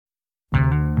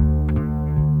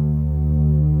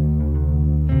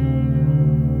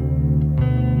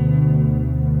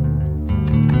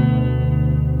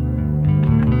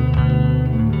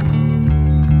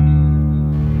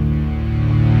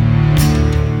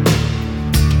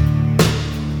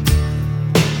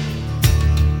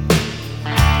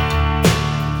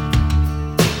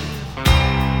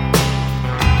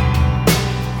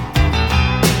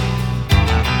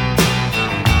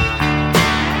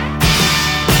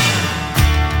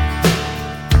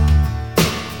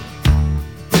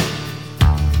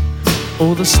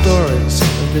All the stories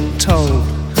have been told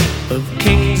of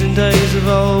kings in days of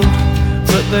old,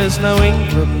 but there's no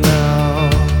England now.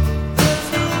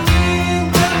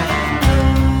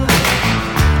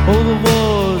 All the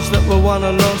wars that were won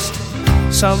or lost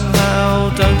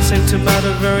somehow don't seem to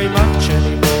matter very much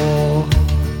anymore.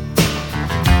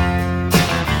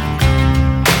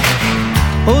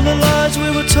 All the lies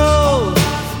we were told,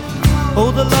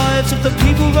 all the lives of the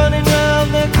people running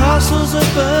round, their castles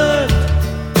are burned.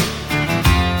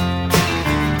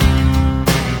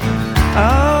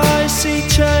 I see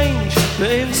change, but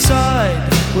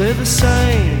inside we're the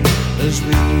same as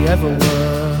we ever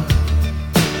were.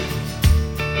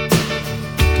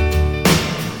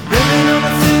 Living on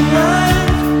a thin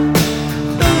line.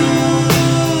 Ooh,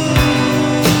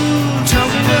 tell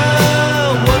me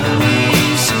now, what are we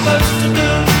supposed to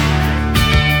do?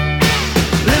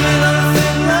 Living on a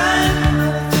thin line.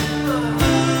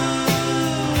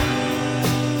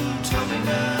 Ooh, tell me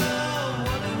now,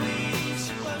 what are we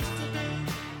supposed to do?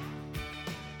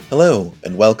 Hello,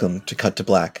 and welcome to Cut to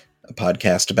Black, a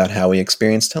podcast about how we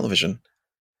experience television.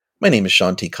 My name is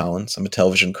Sean T. Collins. I'm a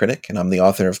television critic, and I'm the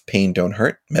author of Pain Don't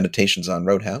Hurt, Meditations on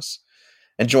Roadhouse.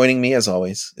 And joining me, as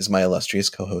always, is my illustrious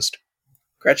co-host,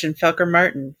 Gretchen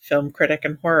Felker-Martin, film critic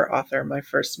and horror author. My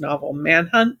first novel,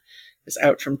 Manhunt, is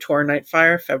out from Tor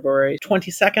Nightfire, February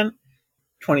 22nd,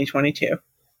 2022.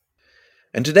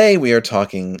 And today we are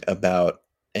talking about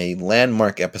a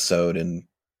landmark episode in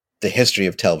the history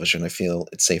of television, I feel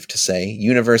it's safe to say,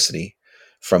 University,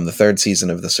 from the third season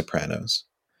of The Sopranos.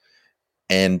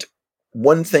 And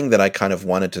one thing that I kind of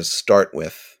wanted to start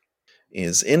with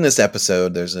is in this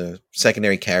episode, there's a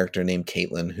secondary character named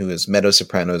Caitlin who is Meadow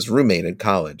Soprano's roommate at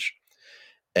college.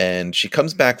 And she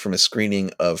comes back from a screening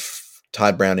of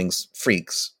Todd Browning's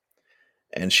Freaks.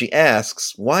 And she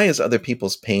asks, why is other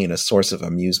people's pain a source of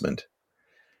amusement?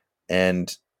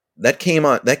 And that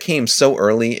came so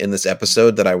early in this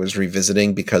episode that I was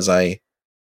revisiting because I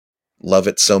love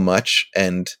it so much.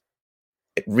 And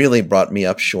it really brought me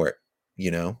up short,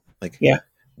 you know? Like, Yeah.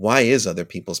 Why is other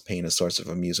people's pain a source of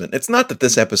amusement? It's not that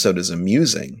this episode is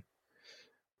amusing,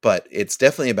 but it's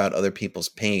definitely about other people's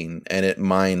pain, and it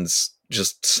mines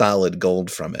just solid gold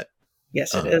from it.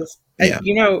 Yes, it is. Yeah. And,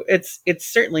 you know, it's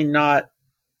certainly not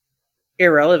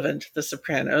irrelevant to The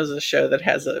Sopranos, a show that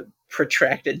has a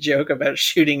protracted joke about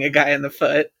shooting a guy in the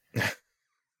foot.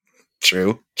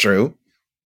 True.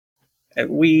 And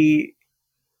we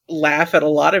laugh at a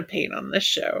lot of pain on this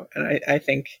show. And I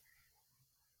think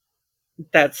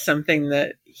that's something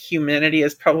that humanity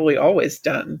has probably always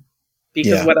done.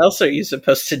 Because Yeah. what else are you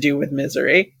supposed to do with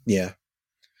misery? Yeah.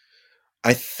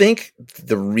 I think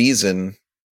the reason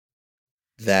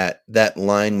that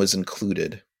line was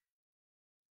included,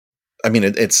 I mean,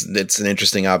 it's an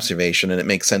interesting observation, and it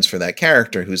makes sense for that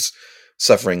character who's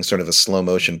suffering sort of a slow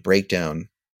motion breakdown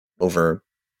over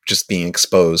just being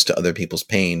exposed to other people's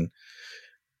pain.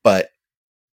 But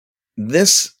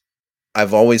this,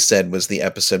 I've always said, was the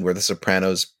episode where The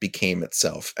Sopranos became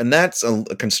itself. And that's a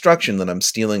construction that I'm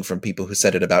stealing from people who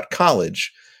said it about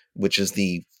College, which is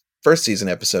the first season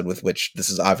episode with which this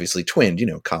is obviously twinned, you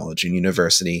know, College and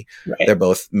University. Right. They're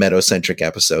both Meadow-centric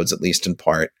episodes, at least in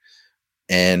part.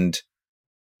 And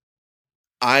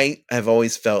I have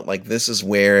always felt like this is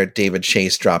where David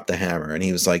Chase dropped the hammer. And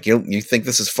he was like, you think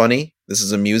this is funny? This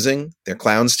is amusing? They're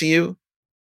clowns to you?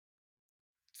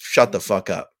 Shut the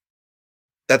fuck up.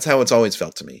 That's how it's always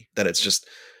felt to me. That it's just,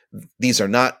 these are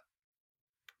not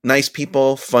nice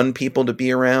people, fun people to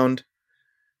be around.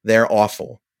 They're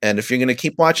awful. And if you're going to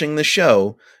keep watching the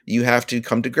show, you have to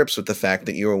come to grips with the fact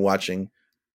that you are watching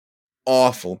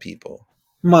awful people.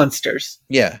 Monsters.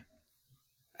 Yeah.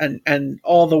 And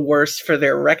all the worse for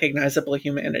their recognizable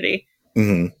humanity.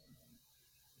 Mm-hmm.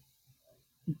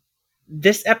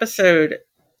 This episode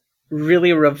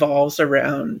really revolves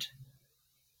around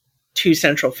two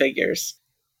central figures.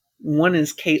 One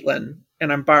is Caitlin,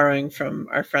 and I'm borrowing from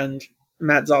our friend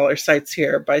Matt Zoller Seitz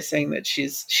here by saying that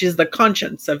she's the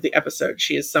conscience of the episode.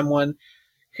 She is someone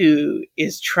who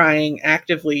is trying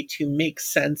actively to make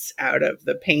sense out of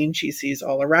the pain she sees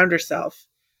all around herself.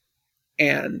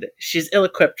 And she's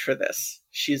ill-equipped for this.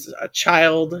 She's a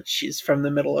child. She's from the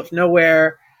middle of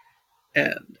nowhere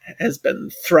and has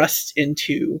been thrust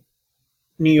into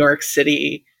New York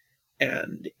City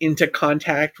and into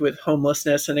contact with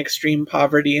homelessness and extreme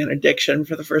poverty and addiction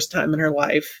for the first time in her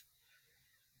life.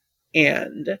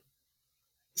 And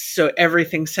so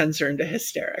everything sends her into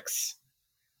hysterics.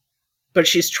 But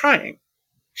she's trying.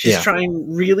 She's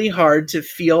trying really hard to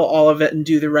feel all of it and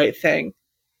do the right thing.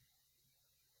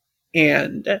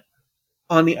 And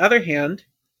on the other hand,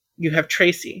 you have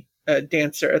Tracy, a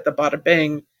dancer at the Bada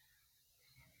Bing,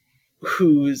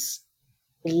 whose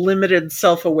limited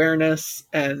self-awareness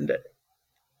and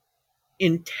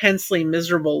intensely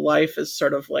miserable life is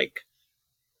sort of like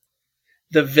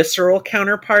the visceral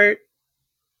counterpart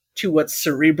to what's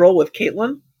cerebral with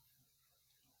Caitlin.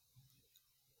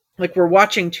 Like, we're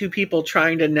watching two people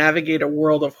trying to navigate a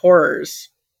world of horrors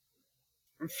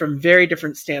from very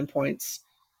different standpoints,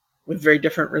 with very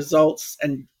different results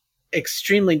and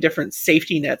extremely different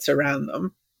safety nets around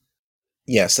them.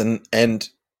 Yes, and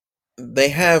they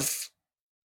have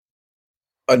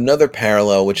another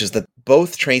parallel, which is that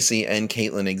both Tracy and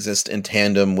Caitlin exist in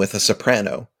tandem with a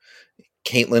soprano.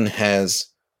 Caitlin has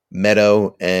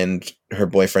Meadow and her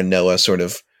boyfriend Noah sort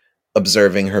of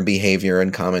observing her behavior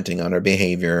and commenting on her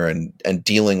behavior and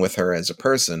dealing with her as a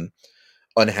person,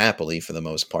 unhappily for the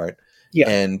most part. Yeah.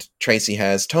 And Tracy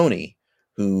has Tony,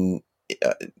 who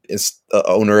is the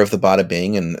owner of the Bada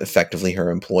Bing and effectively her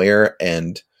employer,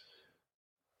 and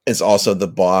is also the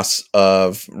boss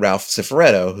of Ralph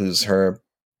Cifaretto, who's her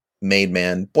made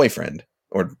man boyfriend,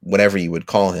 or whatever you would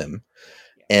call him.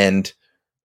 And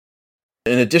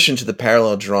in addition to the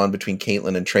parallel drawn between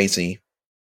Caitlin and Tracy,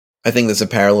 I think there's a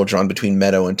parallel drawn between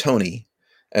Meadow and Tony,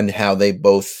 and how they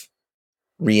both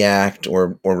react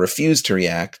or refuse to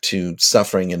react to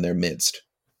suffering in their midst.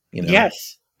 You know?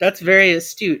 Yes, that's very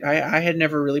astute. I had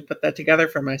never really put that together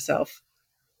for myself.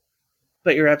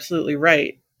 But you're absolutely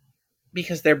right.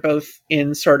 Because they're both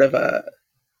in sort of a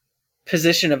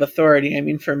position of authority. I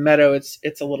mean, for Meadow,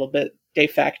 it's a little bit de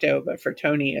facto, but for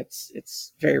Tony,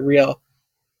 it's very real.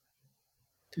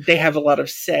 They have a lot of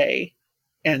say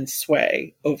and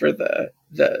sway over the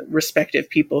respective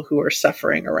people who are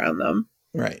suffering around them.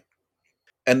 Right.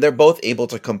 And they're both able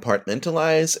to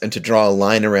compartmentalize and to draw a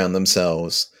line around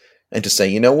themselves and to say,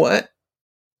 you know what?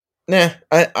 Nah,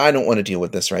 I don't want to deal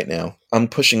with this right now. I'm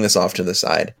pushing this off to the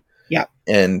side. Yeah.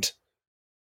 And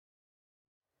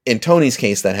in Tony's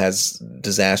case, that has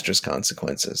disastrous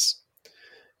consequences.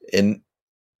 In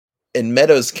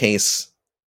Meadow's case,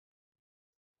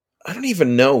 I don't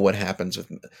even know what happens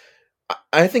with...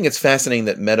 I think it's fascinating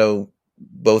that Meadow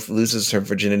both loses her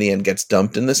virginity and gets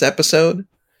dumped in this episode.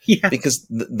 Yeah. Because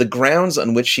the grounds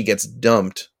on which she gets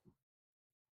dumped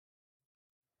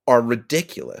are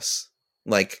ridiculous.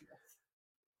 Like,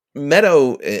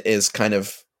 Meadow is kind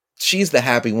of... She's the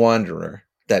happy wanderer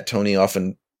that Tony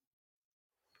often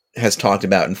has talked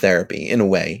about in therapy, in a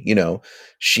way. You know,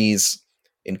 she's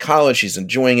in college, she's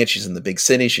enjoying it, she's in the big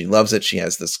city, she loves it, she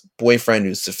has this boyfriend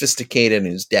who's sophisticated, and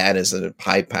whose dad is a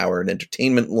high-powered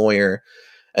entertainment lawyer,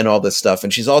 and all this stuff,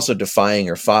 and she's also defying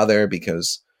her father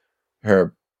because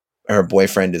her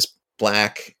boyfriend is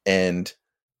black, and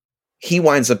he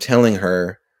winds up telling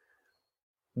her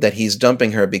that he's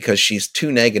dumping her because she's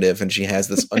too negative and she has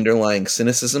this underlying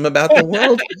cynicism about the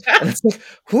world. And it's like,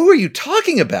 who are you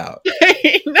talking about?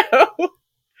 I know.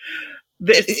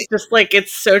 It's just like,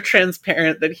 it's so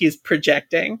transparent that he's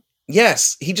projecting.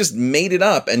 Yes, he just made it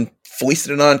up and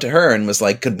foisted it onto her and was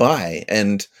like, goodbye.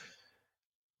 And,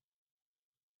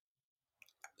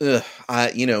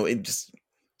 it just...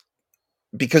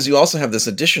 Because you also have this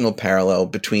additional parallel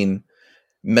between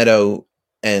Meadow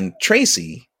and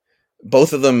Tracy.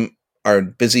 Both of them are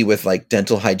busy with like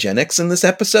dental hygienics in this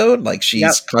episode. Like,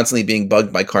 she's constantly being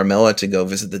bugged by Carmela to go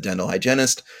visit the dental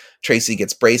hygienist. Tracy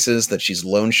gets braces that she's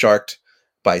loan sharked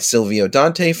by Silvio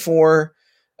Dante for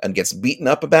and gets beaten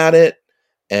up about it.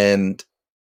 And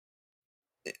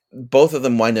both of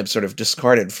them wind up sort of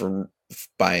discarded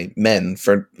by men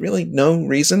for really no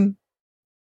reason.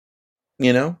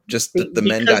 You know, just the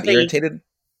men got irritated.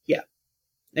 Yeah.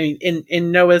 I mean,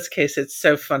 in Noah's case, it's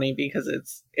so funny because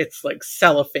it's like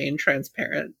cellophane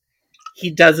transparent.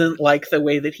 He doesn't like the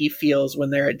way that he feels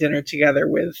when they're at dinner together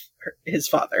with his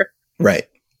father. Right.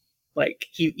 Like,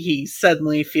 he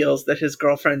suddenly feels that his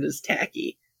girlfriend is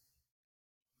tacky.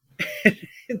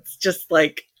 It's just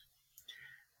like,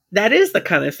 that is the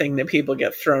kind of thing that people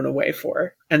get thrown away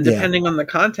for. And depending on the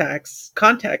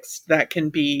context, that can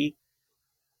be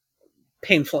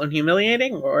painful and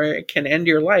humiliating, or it can end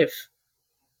your life.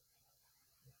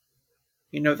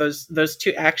 You know, those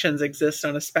two actions exist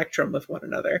on a spectrum with one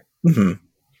another. Mm-hmm.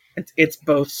 It's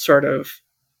both sort of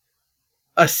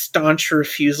a staunch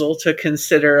refusal to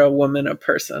consider a woman a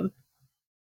person.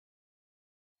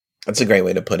 That's a great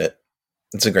way to put it.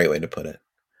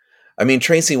 I mean,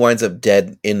 Tracy winds up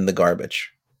dead in the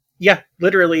garbage. Yeah,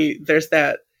 literally, there's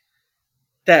that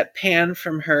pan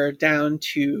from her down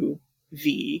to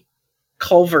the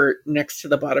culvert next to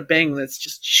the Bada Bing that's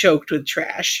just choked with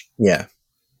trash. Yeah.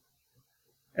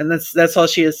 And that's all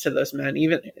she is to those men.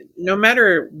 Even no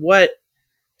matter what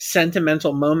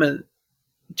sentimental moment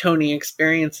Tony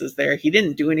experiences there, he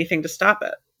didn't do anything to stop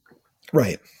it.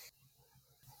 Right.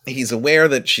 he's aware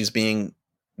that she's being,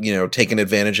 taken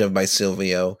advantage of by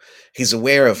Silvio. He's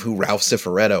aware of who Ralph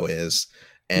Cifaretto is,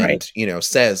 and Right.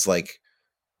 Says, like,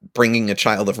 bringing a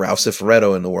child of Ralph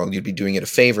Cifaretto in the world, you'd be doing it a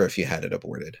favor if you had it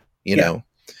aborted. Yeah.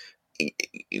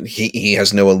 He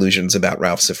has no illusions about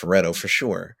Ralph Cifaretto for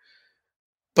sure,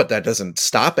 but that doesn't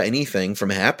stop anything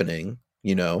from happening.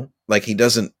 Like, he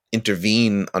doesn't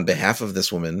intervene on behalf of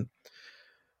this woman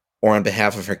or on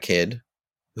behalf of her kid,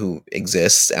 who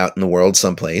exists out in the world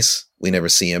someplace. We never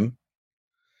see him.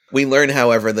 We learn,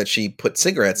 however, that she put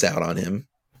cigarettes out on him,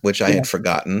 which I Yeah. had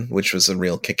forgotten, which was a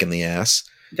real kick in the ass.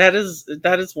 That is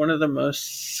one of the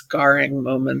most scarring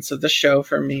moments of the show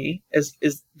for me, is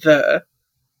the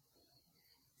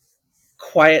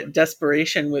quiet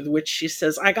desperation with which she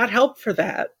says, "I got help for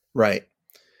that." Right.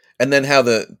 And then how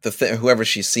whoever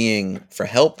she's seeing for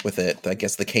help with it, I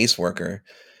guess the caseworker,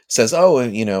 says, "Oh,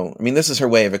 this is her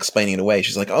way of explaining it away."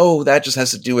 She's like, "Oh, that just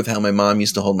has to do with how my mom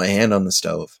used to hold my hand on the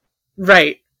stove."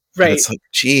 Right. And it's like,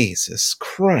 Jesus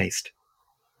Christ.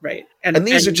 Right. And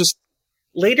these are just...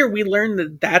 Later we learn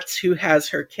that that's who has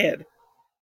her kid.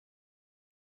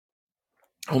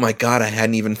 Oh my God, I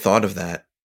hadn't even thought of that.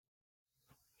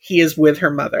 He is with her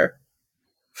mother.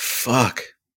 Fuck.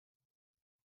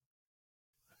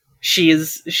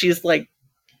 She's like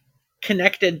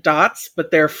connected dots,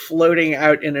 but they're floating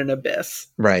out in an abyss.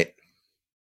 Right.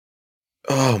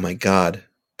 Oh my God.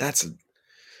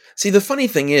 See, the funny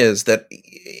thing is that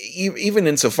even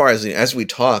insofar as we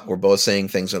talk, we're both saying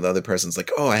things where the other person's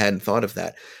like, "Oh, I hadn't thought of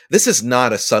that." This is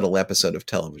not a subtle episode of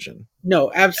television.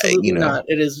 No, absolutely not.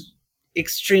 It is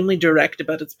extremely direct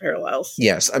about its parallels.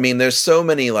 Yes. There's so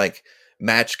many, like,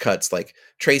 match cuts, like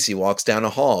Tracy walks down a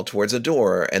hall towards a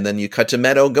door, and then you cut to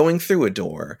Meadow going through a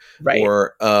door. Right.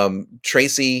 Or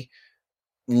Tracy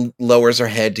lowers her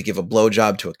head to give a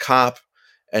blowjob to a cop,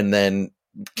 and then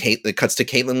it cuts to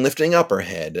Caitlin lifting up her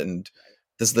head, and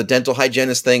there's the dental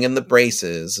hygienist thing and the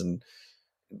braces, and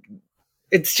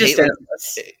it's just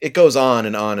endless. It goes on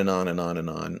and on and on and on and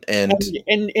on. And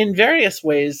in various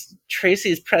ways,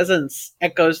 Tracy's presence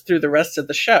echoes through the rest of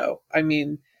the show.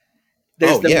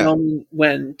 There's the moment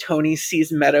when Tony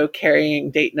sees Meadow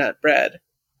carrying date nut bread,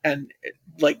 and it,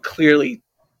 like, clearly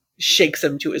shakes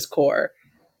him to his core,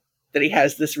 that he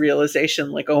has this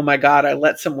realization, like, oh my God, I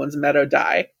let someone's Meadow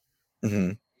die.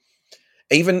 Mm-hmm.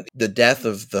 Even the death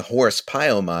of the horse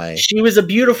Pyomai. She was a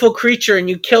beautiful creature and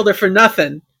you killed her for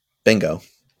nothing. Bingo.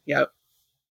 Yep.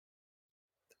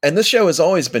 And this show has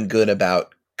always been good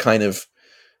about kind of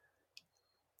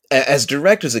as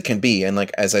direct as it can be. And,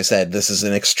 like, as I said, this is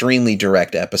an extremely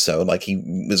direct episode. Like, he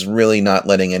was really not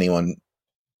letting anyone...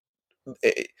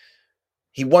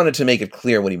 He wanted to make it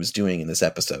clear what he was doing in this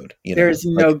episode. There's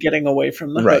no getting away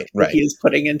from the hook that he is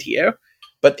putting into you.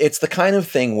 But it's the kind of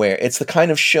thing where... It's the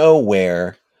kind of show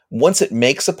where once it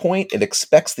makes a point, it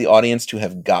expects the audience to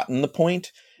have gotten the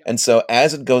point. And so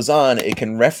as it goes on, it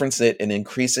can reference it in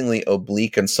increasingly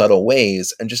oblique and subtle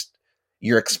ways, and just,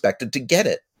 you're expected to get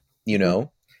it,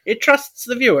 It trusts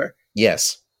the viewer.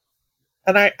 Yes.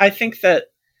 And I think that,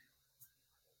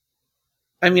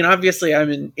 obviously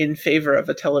I'm in favor of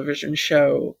a television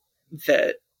show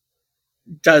that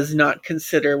does not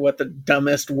consider what the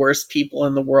dumbest, worst people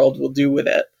in the world will do with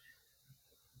it.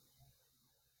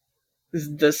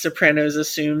 The Sopranos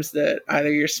assumes that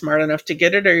either you're smart enough to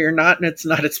get it or you're not, and it's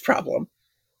not its problem.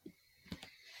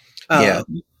 Yeah.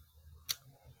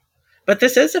 But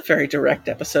this is a very direct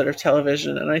episode of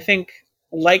television, and I think,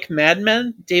 like Mad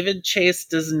Men, David Chase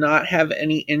does not have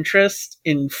any interest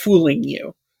in fooling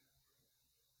you.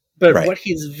 But what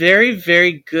he's very,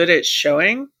 very good at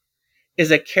showing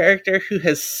is a character who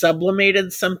has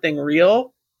sublimated something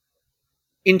real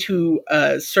into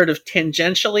a sort of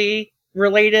tangentially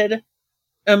related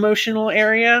emotional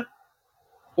area,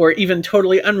 or even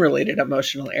totally unrelated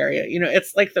emotional area.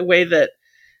 It's like the way that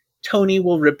Tony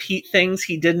will repeat things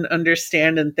he didn't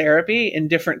understand in therapy in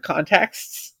different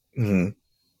contexts. Mm-hmm.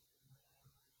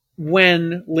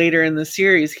 When later in the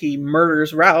series he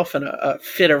murders Ralph in a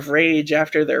fit of rage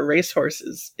after their racehorse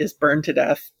is burned to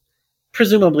death,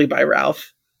 presumably by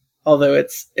Ralph, although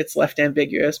it's left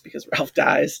ambiguous because Ralph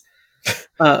dies.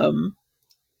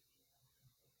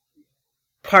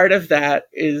 Part of that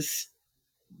is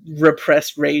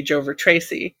repressed rage over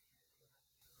Tracy.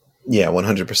 Yeah,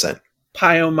 100%.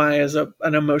 Pyomai is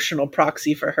an emotional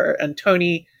proxy for her. And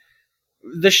Tony,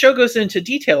 the show goes into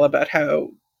detail about how,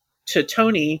 to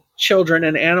Tony, children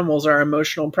and animals are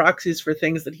emotional proxies for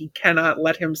things that he cannot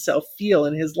let himself feel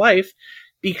in his life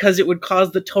because it would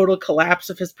cause the total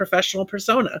collapse of his professional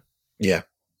persona. Yeah.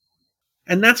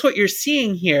 And that's what you're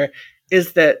seeing here,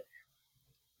 is that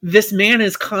this man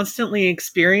is constantly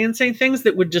experiencing things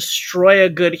that would destroy a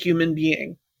good human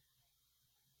being.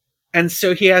 And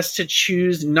so he has to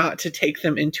choose not to take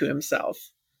them into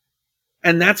himself.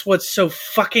 And that's what's so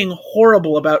fucking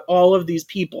horrible about all of these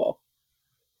people,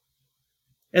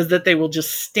 is that they will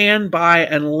just stand by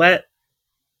and let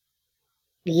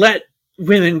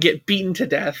women get beaten to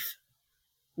death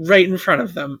right in front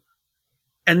of them.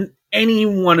 And any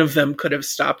one of them could have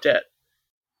stopped it.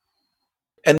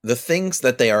 And the things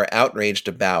that they are outraged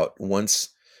about once,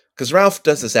 because Ralph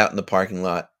does this out in the parking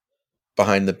lot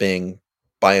behind the Bing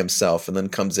by himself, and then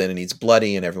comes in and he's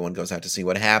bloody and everyone goes out to see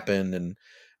what happened. And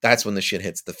that's when the shit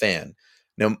hits the fan.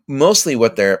 Now, mostly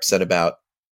what they're upset about,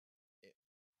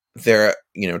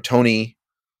 Tony,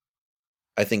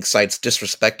 I think, cites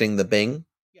disrespecting the Bing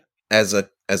as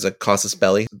a casus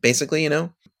belli, basically,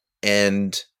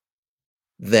 and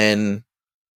then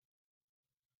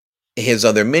his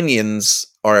other minions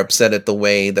are upset at the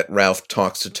way that Ralph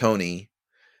talks to Tony,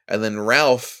 and then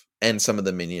Ralph and some of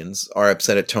the minions are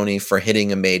upset at Tony for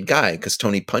hitting a made guy because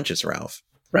Tony punches Ralph.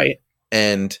 Right.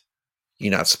 And you're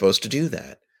not supposed to do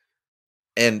that.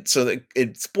 And so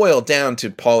it's boiled down to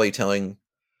Paulie telling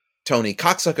Tony,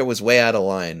 cocksucker was way out of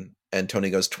line. And Tony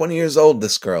goes, 20 years old,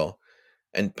 this girl.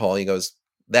 And Paulie goes,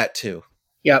 that too.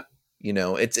 Yep.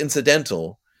 It's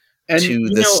incidental and, to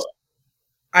this.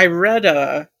 I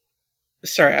read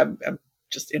sorry, I'm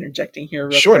just interjecting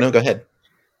here. Sure, quick. No, go ahead.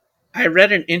 I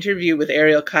read an interview with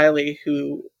Ariel Kiley,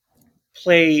 who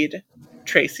played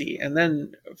Tracy, and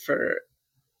then for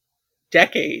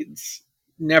decades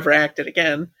never acted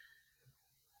again,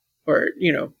 or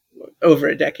over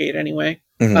a decade anyway.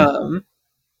 Mm-hmm.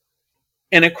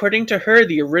 And according to her,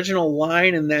 the original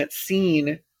line in that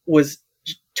scene was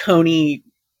Tony,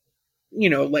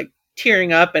 like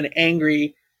tearing up and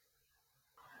angry,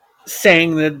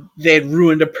 saying that they'd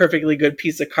ruined a perfectly good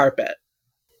piece of carpet.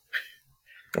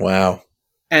 Wow.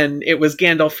 And it was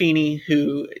Gandolfini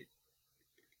who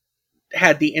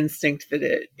had the instinct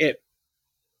that it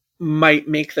might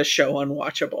make the show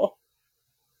unwatchable.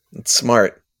 It's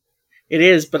smart. It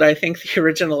is, but I think the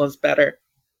original is better.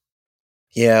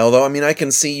 Yeah, although, I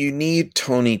can see you need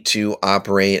Tony to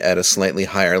operate at a slightly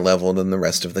higher level than the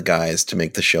rest of the guys to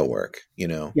make the show work,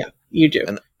 Yeah, you do.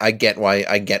 And I get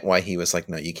why he was like,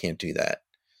 no, you can't do that.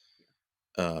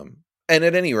 And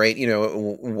at any rate,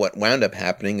 what wound up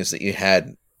happening is that you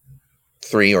had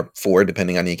 3 or 4,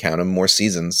 depending on the account, of more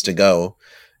seasons to go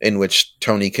in which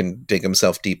Tony can dig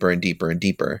himself deeper and deeper and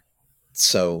deeper.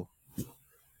 So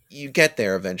you get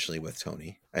there eventually with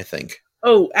Tony, I think.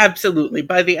 Oh, absolutely.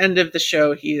 By the end of the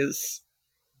show, he's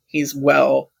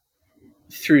well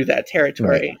through that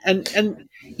territory. Right. And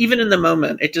even in the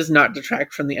moment, it does not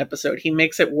detract from the episode. He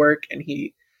makes it work, and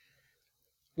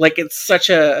it's such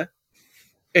a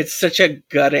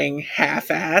gutting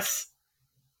half-ass.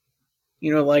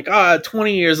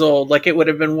 20 years old. Like, it would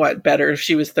have been better if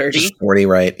she was 30? Just 40,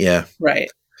 right? Yeah.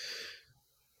 Right.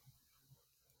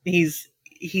 He's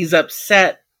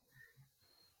upset,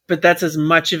 but that's as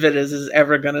much of it as is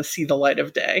ever going to see the light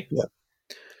of day. Yeah.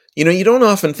 You don't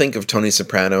often think of Tony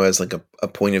Soprano as like a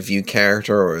point of view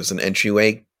character or as an entry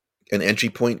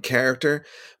point character,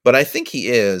 but I think he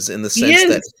is in the sense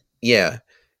that, yeah,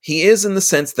 he is in the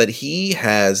sense that he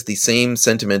has the same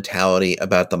sentimentality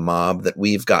about the mob that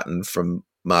we've gotten from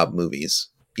mob movies,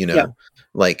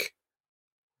 like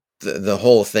the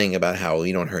whole thing about how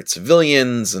you don't hurt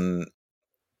civilians and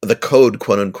the code,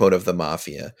 quote unquote, of the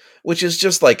mafia, which is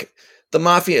just like the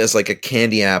mafia is like a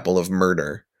candy apple of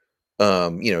murder,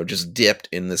 just dipped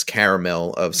in this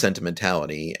caramel of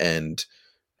sentimentality and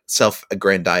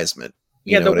self-aggrandizement.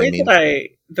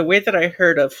 The way that I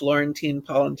heard a Florentine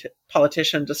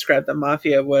politician describe the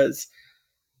mafia was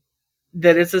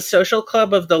that it's a social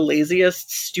club of the laziest,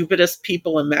 stupidest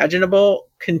people imaginable,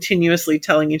 continuously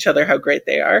telling each other how great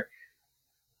they are.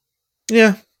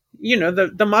 Yeah.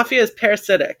 The mafia is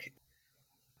parasitic.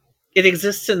 It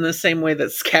exists in the same way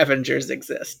that scavengers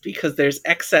exist, because there's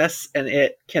excess and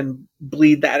it can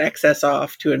bleed that excess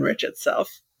off to enrich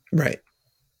itself. Right.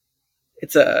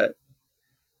 It's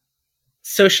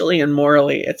socially and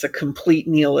morally, it's a complete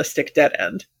nihilistic dead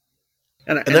end.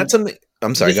 And that's something.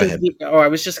 I'm sorry, go ahead. I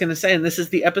was just going to say, and this is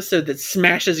the episode that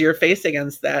smashes your face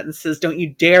against that and says, don't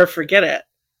you dare forget it.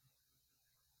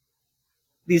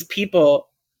 These people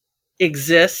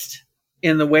exist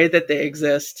in the way that they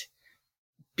exist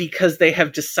because they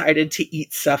have decided to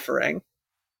eat suffering.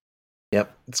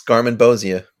 Yep, it's Garmin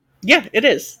Bozia. Yeah, it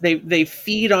is. They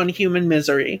feed on human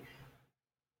misery.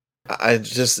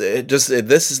 This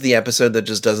is the episode that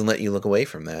just doesn't let you look away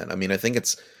from that. I think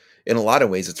it's, in a lot of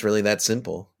ways, it's really that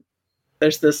simple.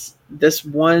 There's this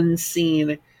one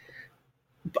scene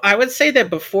I would say that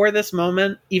before this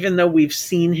moment, even though we've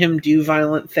seen him do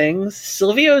violent things,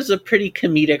 Silvio is a pretty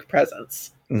comedic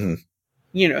presence. Mm-hmm.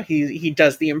 You know, he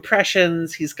does the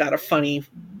impressions. He's got a funny,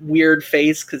 weird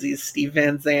face because he's Steve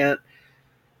Van Zandt.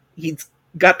 He's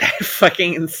got that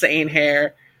fucking insane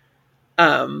hair.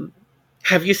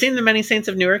 Have you seen The Many Saints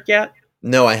of Newark yet?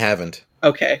 No, I haven't.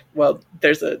 Okay, well,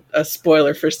 there's a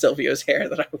spoiler for Silvio's hair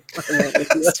that I won't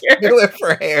make you hear. Spoiler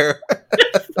for hair.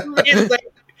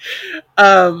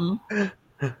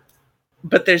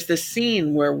 But there's this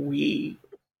scene where we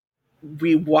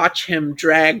watch him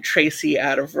drag Tracy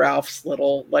out of Ralph's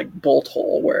little like bolt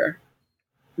hole where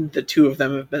the two of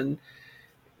them have been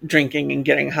drinking and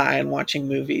getting high and watching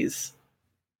movies,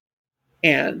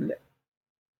 and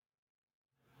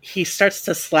he starts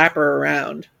to slap her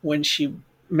around when she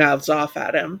mouths off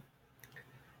at him,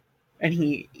 and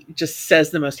he just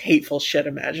says the most hateful shit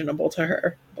imaginable to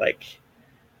her, like,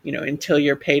 you know, until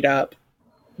you're paid up,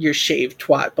 your shaved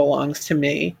twat belongs to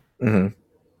me.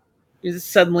 Mm-hmm.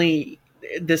 Suddenly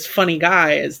this funny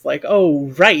guy is like, oh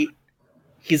right,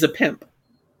 he's a pimp.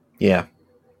 Yeah.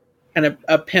 And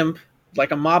a pimp,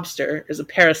 like a mobster, is a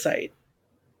parasite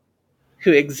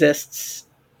who exists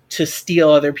to steal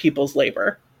other people's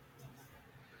labor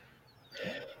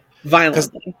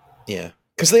violently. Yeah.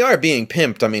 Because they are being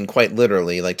pimped, I mean, quite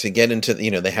literally. Like, to get into, you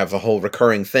know, they have a whole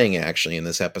recurring thing, actually, in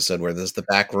this episode, where there's the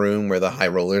back room where the high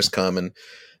rollers come,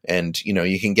 and you know,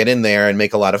 you can get in there and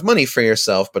make a lot of money for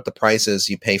yourself, but the price is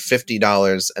you pay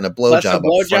 $50 and a blowjob. Plus a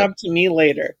blowjob to me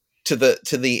later. To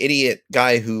the idiot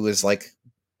guy who is like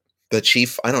the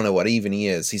chief, I don't know what even he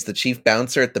is. He's the chief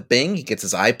bouncer at the Bing. He gets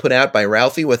his eye put out by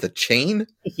Ralphie with a chain.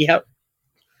 Yep.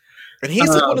 And he's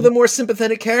like one of the more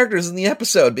sympathetic characters in the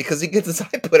episode because he gets his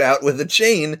eye put out with a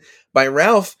chain by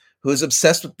Ralph, who's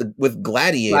obsessed with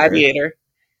Gladiator.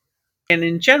 And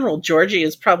in general, Georgie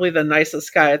is probably the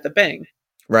nicest guy at the Bing.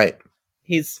 Right.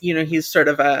 He's sort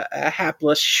of a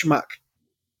hapless schmuck.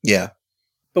 Yeah.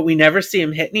 But we never see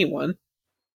him hit anyone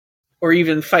or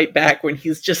even fight back when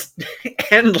he's just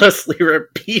endlessly,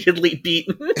 repeatedly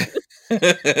beaten.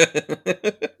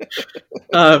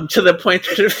 To the point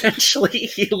that eventually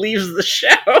he leaves the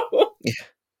show. Yeah.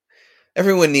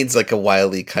 Everyone needs like a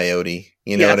Wile E. Coyote.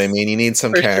 You know what I mean? You need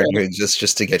some character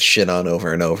just to get shit on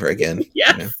over and over again.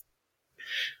 Yes. You know?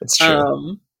 It's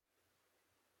true.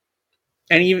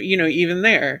 And even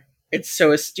there, it's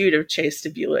so astute of Chase to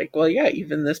be like, well, yeah,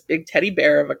 even this big teddy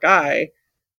bear of a guy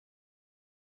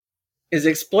is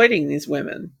exploiting these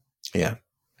women. Yeah.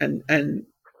 And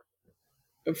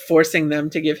forcing them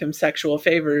to give him sexual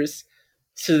favors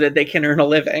so that they can earn a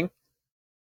living.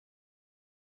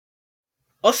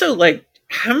 Also, like,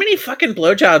 how many fucking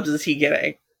blowjobs is he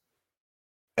getting?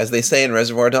 As they say in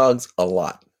Reservoir Dogs, a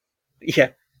lot. Yeah,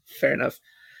 fair enough.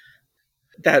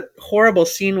 That horrible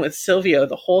scene with Silvio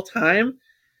the whole time,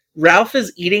 Ralph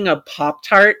is eating a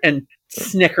Pop-Tart and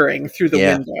snickering through the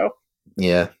window.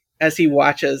 Yeah. As he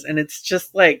watches, and it's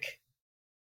just like,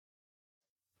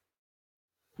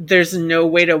 there's no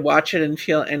way to watch it and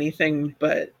feel anything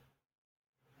but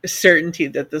certainty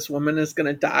that this woman is going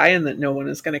to die and that no one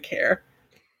is going to care.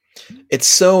 It's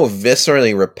so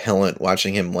viscerally repellent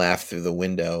watching him laugh through the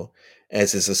window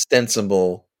as his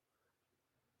ostensible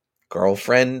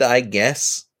girlfriend, I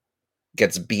guess,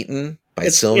 gets beaten by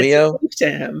Silvio. It's to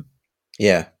him.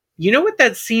 Yeah. You know what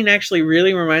that scene actually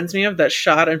really reminds me of, that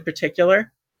shot in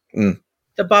particular? The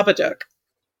Babadook.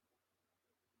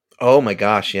 Oh my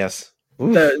gosh, yes.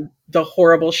 Oof. The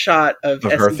horrible shot of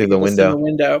her through the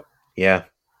window. Yeah.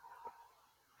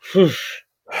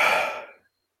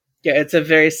 Yeah, it's a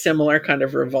very similar kind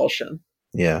of revulsion.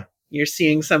 Yeah. You're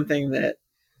seeing something that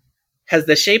has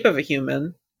the shape of a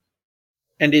human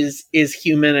and is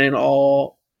human in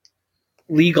all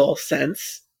legal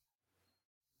sense,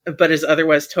 but is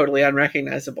otherwise totally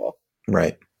unrecognizable.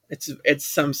 Right. It's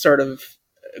some sort of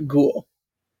ghoul.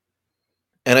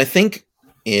 And I think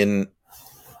in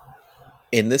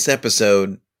this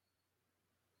episode,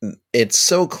 it's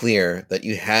so clear that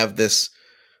you have this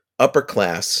upper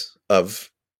class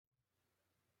of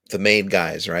the maid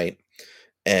guys, right?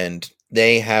 And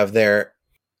they have their,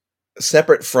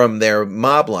 separate from their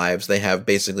mob lives, they have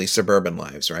basically suburban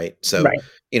lives, right? So,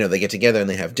 you know, they get together and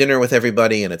they have dinner with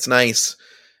everybody and it's nice.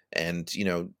 And, you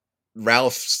know,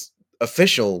 Ralph's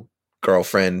official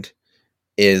girlfriend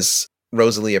is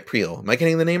Rosalie April. Am I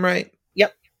getting the name right?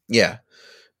 Yep. Yeah.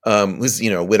 Who's, you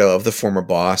know, widow of the former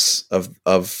boss of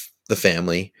the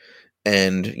family.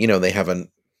 And, you know, they have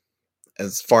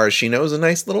as far as she knows, a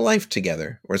nice little life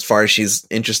together, or as far as she's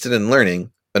interested in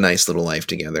learning, a nice little life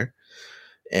together.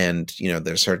 And, you know,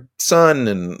 there's her son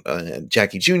and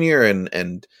Jackie Jr.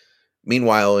 And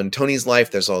meanwhile, in Tony's life,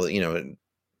 there's all, you know,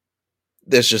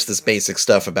 there's just this basic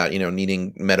stuff about,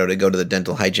 needing Meadow to go to the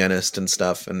dental hygienist and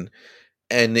stuff. And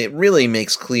it really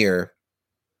makes clear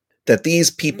that these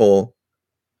people,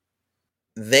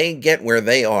 they get where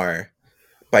they are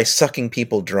by sucking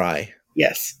people dry.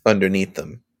 Yes. Underneath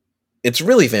them. It's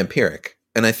really vampiric.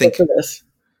 And I think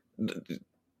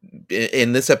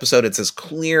in this episode, it's as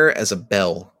clear as a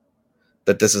bell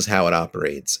that this is how it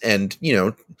operates. And,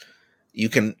 you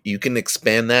can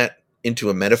expand that into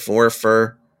a metaphor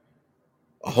for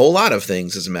a whole lot of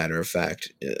things, as a matter of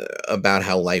fact, about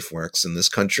how life works in this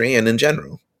country and in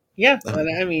general. Yeah.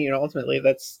 And I mean, ultimately,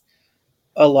 that's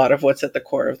a lot of what's at the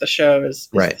core of the show is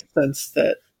right. the sense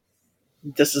that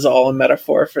this is all a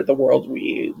metaphor for the world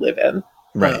we live in.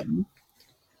 Right.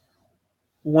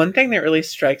 One thing that really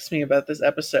strikes me about this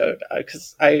episode,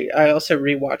 because I also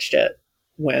rewatched it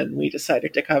when we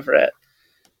decided to cover it.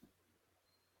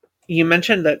 You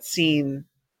mentioned that scene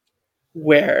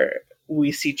where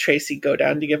we see Tracy go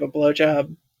down to give a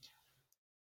blowjob.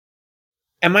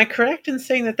 Am I correct in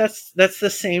saying that that's the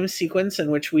same sequence in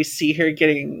which we see her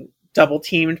getting double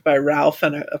teamed by Ralph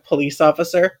and a police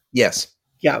officer? Yes.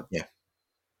 Yeah. Yeah.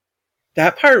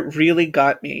 That part really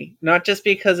got me, not just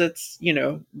because it's,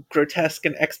 grotesque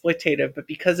and exploitative, but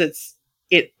because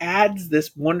it adds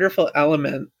this wonderful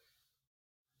element.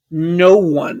 No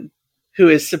one who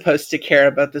is supposed to care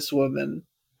about this woman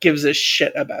gives a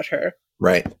shit about her.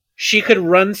 Right. She could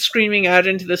run screaming out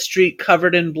into the street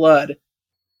covered in blood.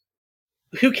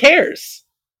 Who cares?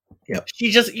 Yep.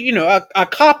 She just, a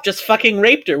cop just fucking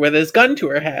raped her with his gun to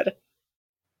her head.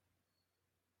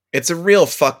 It's a real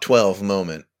fuck 12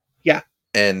 moment. Yeah.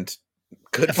 And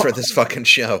good for this fucking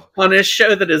show. On a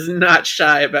show that is not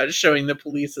shy about showing the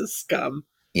police as scum.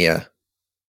 Yeah.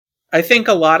 I think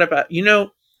a lot about,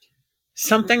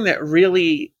 something that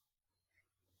really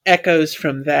echoes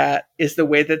from that is the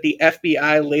way that the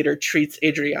FBI later treats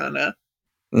Adriana.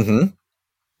 Mm-hmm.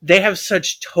 They have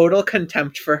such total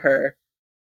contempt for her.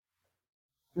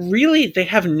 Really, they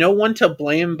have no one to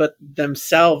blame but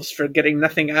themselves for getting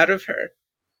nothing out of her.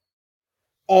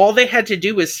 All they had to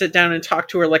do was sit down and talk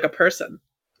to her like a person.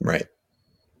 Right.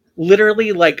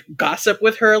 Literally, gossip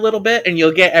with her a little bit and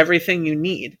you'll get everything you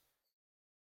need.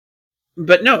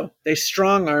 But no, they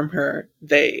strong arm her.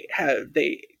 They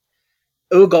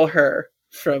ogle her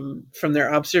from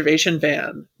their observation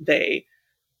van. They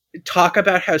talk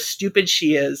about how stupid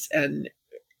she is and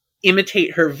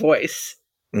imitate her voice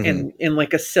in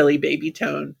a silly baby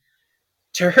tone.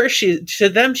 To her, to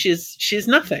them, she's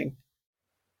nothing.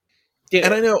 Yeah.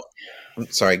 And I know.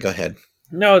 Sorry, go ahead.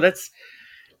 No, that's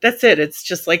it. It's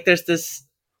just there's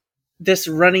this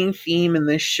running theme in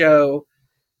this show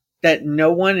that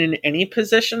no one in any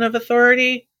position of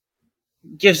authority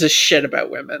gives a shit about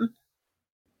women.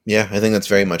 Yeah, I think that's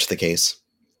very much the case.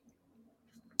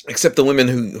 Except the women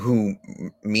who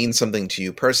mean something to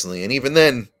you personally, and even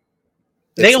then,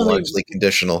 it's largely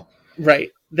conditional.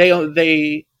 Right. They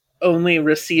only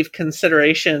receive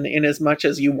consideration in as much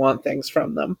as you want things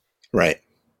from them. Right.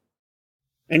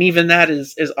 And even that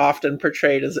is often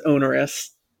portrayed as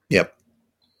onerous. Yep.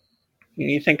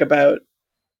 You think about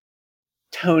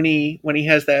Tony when he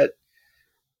has that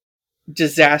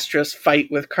disastrous fight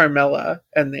with Carmela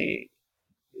and they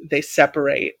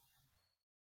separate.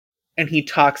 And he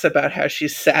talks about how she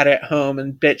sat at home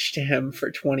and bitched to him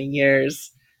for 20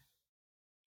 years.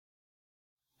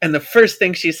 And the first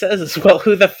thing she says is, well,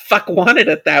 who the fuck wanted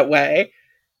it that way?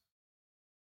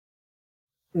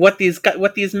 What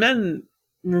these men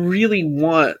really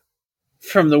want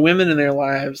from the women in their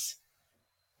lives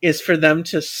is for them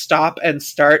to stop and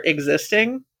start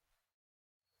existing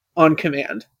on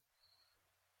command.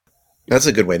 That's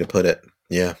a good way to put it.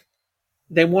 Yeah.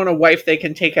 They want a wife they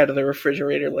can take out of the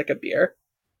refrigerator like a beer.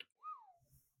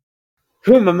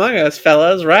 Whom among us,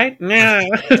 fellas, right? Yeah.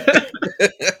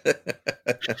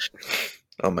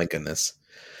 Oh my goodness.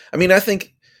 I mean, I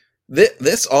think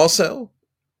this also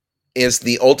is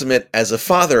the ultimate as a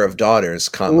father of daughters,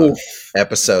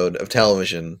 episode of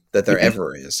television that there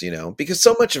ever is, because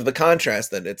so much of the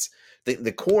contrast that it's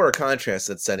the core contrast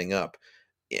that's setting up,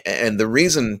 and the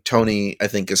reason Tony, I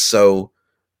think, is so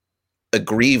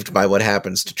aggrieved by what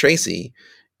happens to Tracy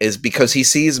is because he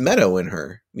sees Meadow in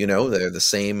her. They're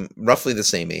roughly the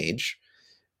same age,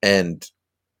 and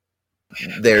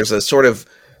there's a sort of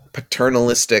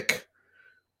paternalistic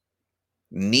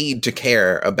need to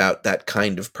care about that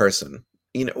kind of person,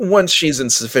 once she's in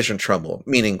sufficient trouble,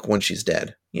 meaning when she's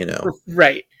dead,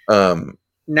 Right.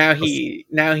 Now he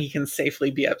can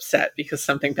safely be upset because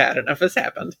something bad enough has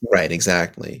happened. Right,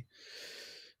 exactly.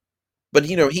 But,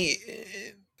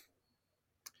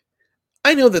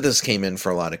 I know that this came in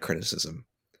for a lot of criticism,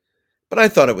 But I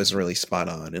thought it was really spot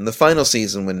on. In the final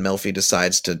season, when Melfi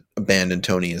decides to abandon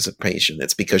Tony as a patient,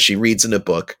 it's because she reads in a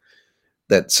book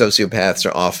that sociopaths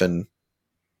are often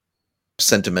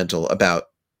sentimental about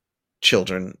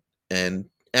children and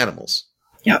animals.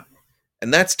 Yeah.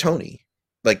 And that's Tony.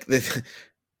 Like,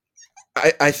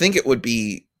 I think it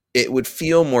would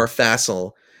feel more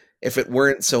facile if it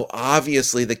weren't so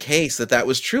obviously the case that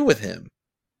was true with him.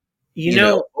 You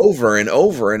know, over and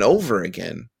over and over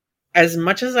again. As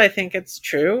much as I think it's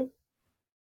true,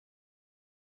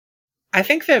 I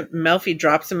think that Melfi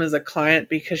drops him as a client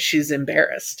because she's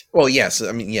embarrassed. Well, yes.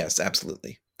 I mean, yes,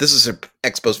 absolutely. This is her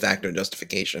ex post facto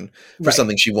justification for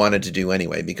something she wanted to do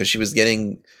anyway, because she was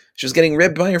getting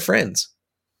ribbed by her friends.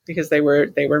 Because they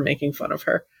were making fun of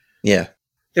her. Yeah.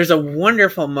 There's a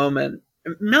wonderful moment.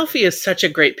 Melfi is such a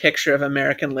great picture of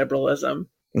American liberalism.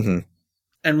 Mm-hmm.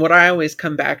 And what I always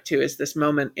come back to is this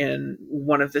moment in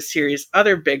one of the series'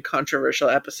 other big controversial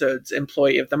episodes,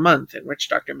 Employee of the Month, in which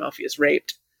Dr. Melfi is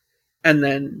raped. And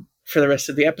then for the rest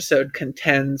of the episode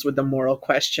contends with the moral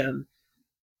question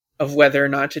of whether or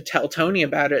not to tell Tony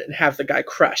about it and have the guy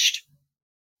crushed.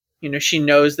 You know, she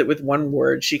knows that with one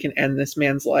word she can end this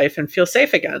man's life and feel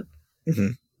safe again.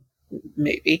 Mm-hmm.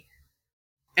 Maybe.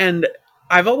 And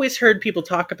I've always heard people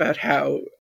talk about how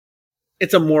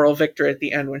it's a moral victory at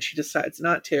the end when she decides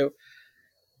not to.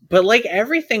 But like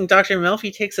everything Dr.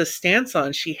 Melfi takes a stance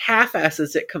on, she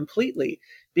half-asses it completely.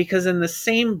 Because in the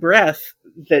same breath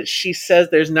that she says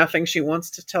there's nothing she wants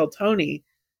to tell Tony,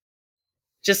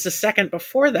 just a second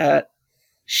before that,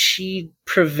 she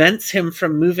prevents him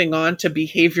from moving on to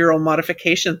behavioral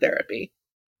modification therapy.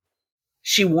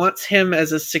 She wants him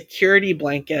as a security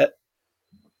blanket,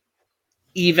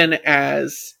 even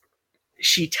as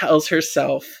she tells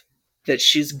herself that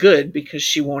she's good because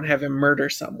she won't have him murder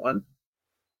someone.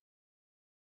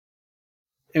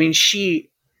 I mean,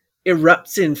 she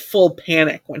erupts in full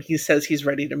panic when he says he's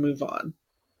ready to move on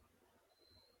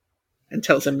and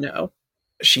tells him no.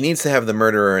 She needs to have the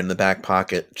murderer in the back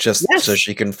pocket just so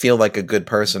she can feel like a good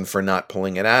person for not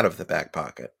pulling it out of the back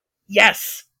pocket.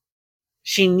 Yes.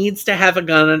 She needs to have a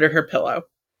gun under her pillow.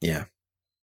 Yeah.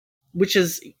 Which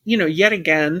is, you know, yet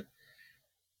again,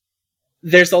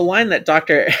 there's a line that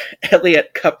Dr.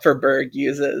 Elliot Kupferberg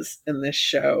uses in this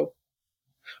show.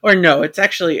 Or no, it's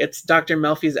Dr.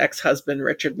 Melfi's ex-husband,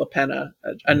 Richard LaPena,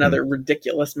 another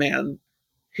ridiculous man,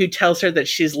 who tells her that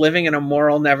she's living in a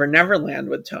moral never-never land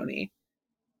with Tony.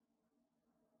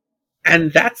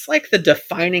 And that's like the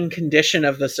defining condition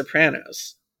of The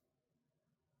Sopranos,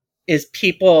 is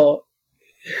people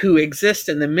who exist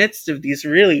in the midst of these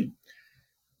really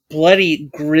bloody,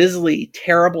 grisly,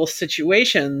 terrible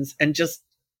situations and just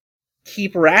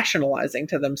keep rationalizing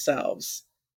to themselves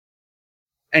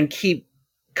and keep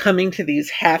coming to these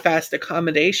half-assed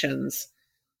accommodations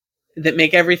that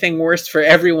make everything worse for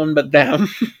everyone but them.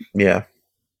 Yeah.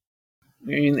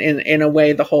 I mean, in a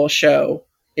way, the whole show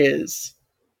is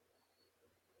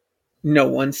no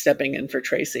one stepping in for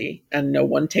Tracy and no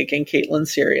one taking Caitlin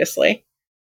seriously.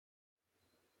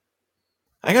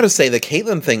 I gotta say, the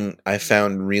Caitlin thing I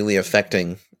found really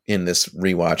affecting in this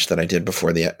rewatch that I did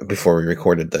before we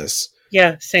recorded this.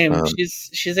 Yeah, same.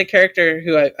 She's a character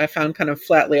who I found kind of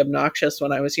flatly obnoxious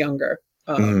when I was younger.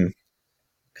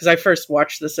 Because I first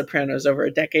watched The Sopranos over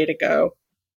a decade ago.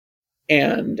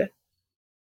 And,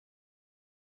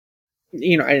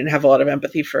 you know, I didn't have a lot of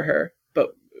empathy for her. But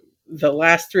the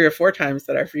last 3 or 4 times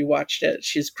that I've rewatched it,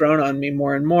 she's grown on me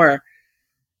more and more.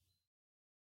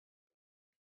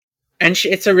 And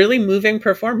it's a really moving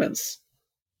performance.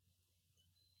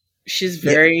 She's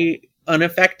very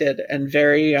unaffected and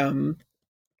very...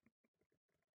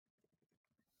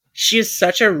 she is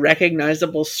such a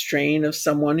recognizable strain of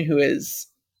someone who is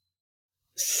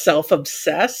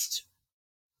self-obsessed,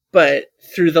 but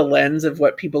through the lens of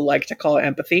what people like to call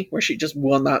empathy, where she just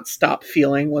will not stop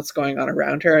feeling what's going on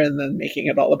around her and then making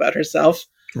it all about herself.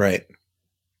 Right.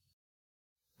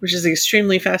 Which is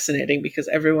extremely fascinating because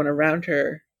everyone around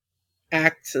her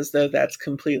acts as though that's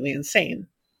completely insane.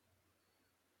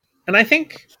 And I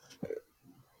think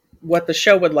what the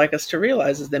show would like us to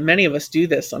realize is that many of us do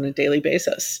this on a daily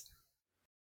basis.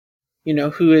 You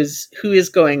know, who is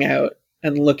going out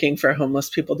and looking for homeless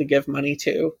people to give money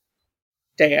to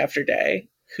day after day?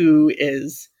 Who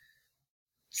is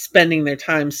spending their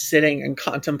time sitting and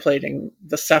contemplating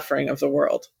the suffering of the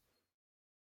world?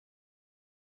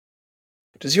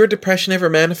 Does your depression ever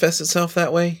manifest itself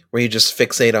that way? Where you just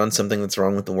fixate on something that's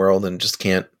wrong with the world and just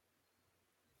can't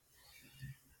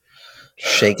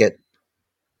shake it?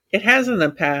 It has in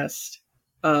the past.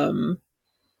 When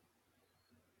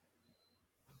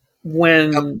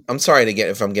I'm sorry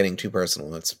if I'm getting too personal.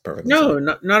 That's perfect. No,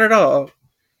 not at all.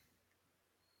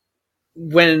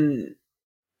 when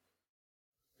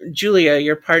Julia,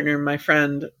 your partner, my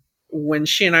friend, when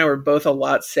she and I were both a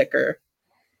lot sicker,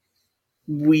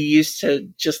 we used to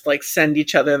just like send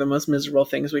each other the most miserable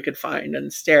things we could find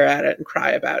and stare at it and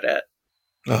cry about it.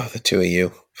 Oh, the two of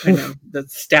you. I know, the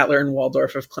Statler and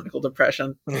Waldorf of clinical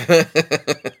depression.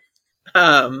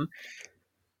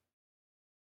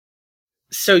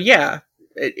 So yeah,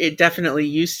 it definitely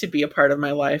used to be a part of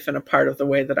my life and a part of the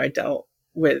way that I dealt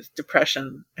with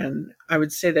depression. And I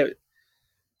would say that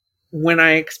when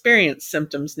I experience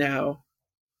symptoms now,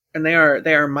 and they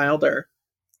are milder,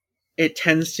 it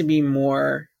tends to be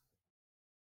more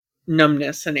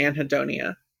numbness and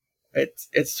anhedonia.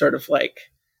 It's sort of like,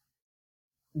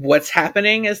 what's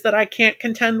happening is that I can't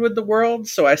contend with the world,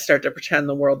 so I start to pretend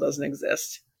the world doesn't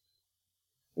exist,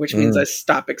 which means I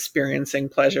stop experiencing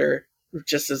pleasure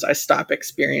just as I stop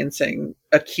experiencing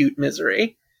acute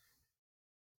misery.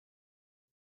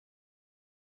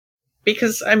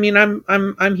 Because I mean,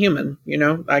 I'm human, you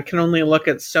know. I can only look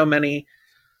at so many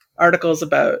articles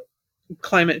about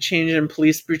climate change and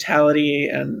police brutality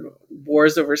and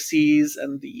wars overseas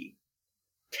and the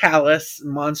callous,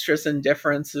 monstrous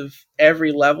indifference of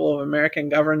every level of American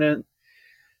government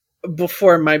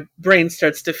before my brain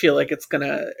starts to feel like it's going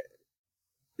to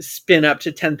spin up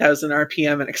to 10,000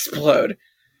 RPM and explode.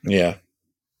 Yeah.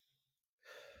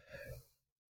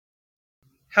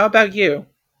 How about you?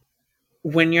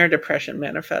 When your depression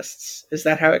manifests, is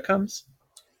that how it comes?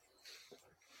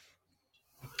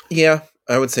 Yeah,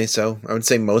 I would say so. I would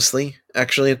say mostly,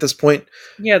 actually, at this point.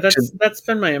 Yeah, that's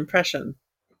been my impression.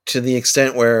 To the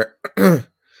extent where,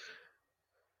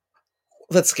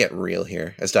 let's get real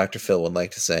here, as Dr. Phil would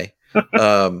like to say.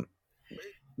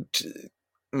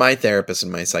 My therapist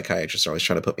and my psychiatrist are always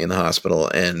trying to put me in the hospital,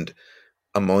 and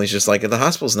I'm always just like, the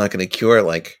hospital's not going to cure,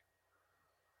 like,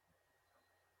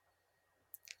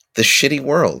 the shitty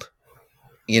world.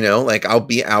 You know, like, I'll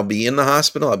be in the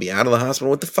hospital, I'll be out of the hospital.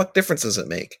 What the fuck difference does it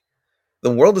make?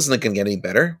 The world isn't going to get any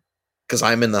better because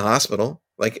I'm in the hospital.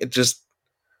 Like, it just...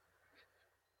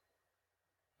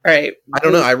 Right. I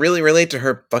don't know. I really relate to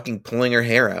her fucking pulling her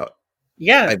hair out.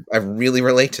 Yeah. I really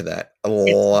relate to that a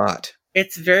lot.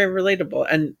 It's very relatable.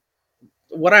 And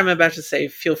what I'm about to say,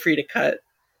 feel free to cut.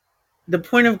 The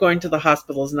point of going to the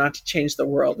hospital is not to change the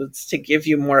world. It's to give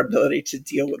you more ability to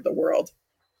deal with the world.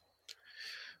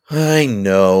 I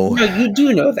know. No, you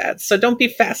do know that. So don't be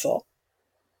facile.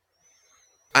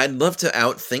 I'd love to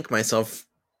outthink myself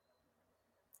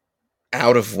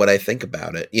out of what I think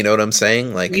about it. You know what I'm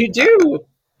saying? Like, you do.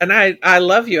 And I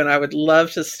love you, and I would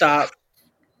love to stop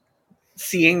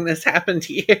seeing this happen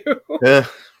to you.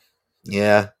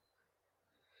 Yeah.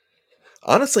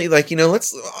 Honestly, like, you know,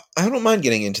 I don't mind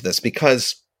getting into this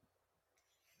because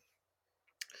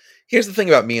here's the thing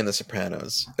about me and The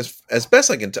Sopranos. As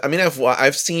best I can, I mean,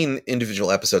 I've seen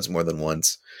individual episodes more than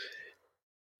once.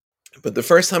 But the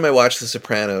first time I watched The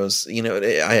Sopranos, you know,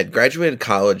 I had graduated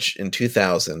college in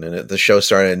 2000, and the show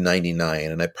started in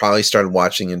 99, and I probably started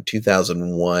watching in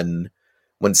 2001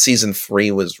 when season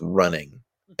 3 was running,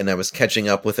 and I was catching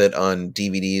up with it on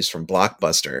DVDs from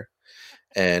Blockbuster,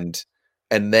 and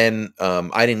then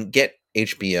I didn't get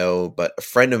HBO, but a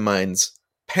friend of mine's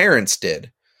parents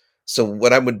did. So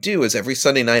what I would do is every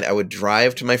Sunday night I would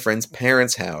drive to my friend's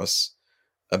parents' house,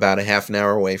 about a half an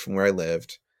hour away from where I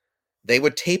lived. They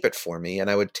would tape it for me, and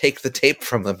I would take the tape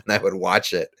from them, and I would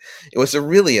watch it. It was a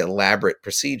really elaborate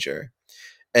procedure.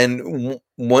 And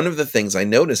one of the things I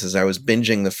noticed as I was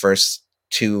binging the first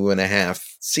 2.5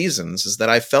 seasons is that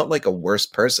I felt like a worse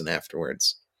person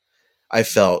afterwards. I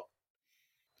felt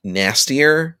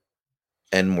nastier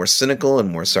and more cynical and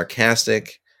more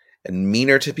sarcastic and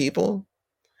meaner to people.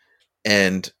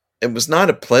 And it was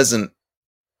not a pleasant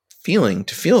feeling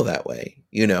to feel that way,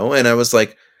 you know? And I was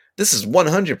like, this is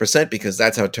 100% because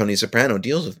that's how Tony Soprano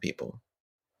deals with people,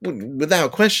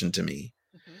 without question to me.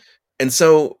 Mm-hmm. And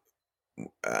so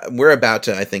we're about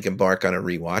to, I think, embark on a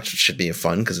rewatch, which should be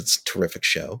fun because it's a terrific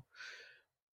show.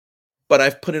 But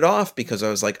I've put it off because I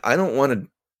was like, I don't want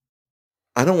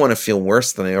to feel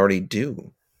worse than I already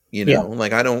do. You know,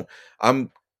 like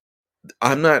I'm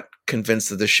not convinced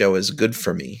that the show is good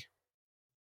for me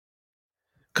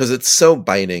because it's so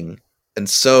biting and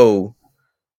so.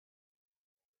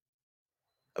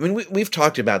 I mean, we've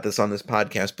talked about this on this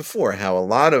podcast before, how a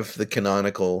lot of the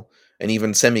canonical and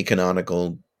even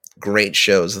semi-canonical great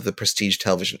shows of the prestige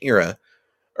television era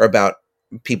are about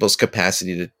people's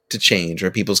capacity to change, or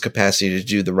people's capacity to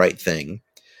do the right thing,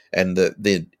 and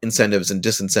the incentives and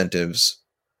disincentives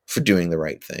for doing the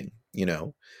right thing, you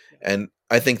know? And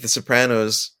I think The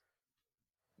Sopranos,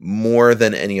 more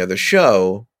than any other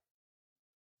show,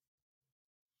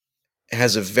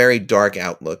 has a very dark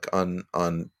outlook on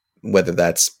whether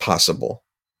that's possible.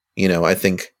 I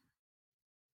think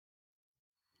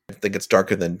it's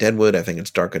darker than Deadwood. I think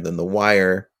it's darker than The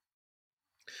Wire.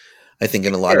 I think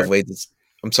in a lot of ways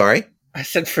I'm sorry? I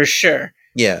said for sure.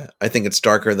 Yeah, I think it's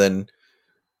darker than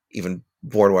even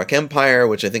Boardwalk Empire,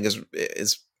 which I think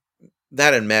is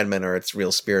that, and Mad Men are its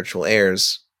real spiritual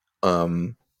heirs.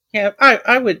 Yeah,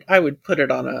 I would put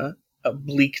it on a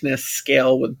bleakness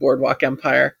scale with Boardwalk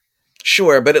Empire.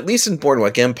 Sure, but at least in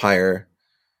Boardwalk Empire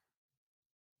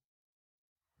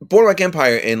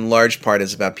in large part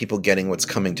is about people getting what's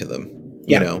coming to them,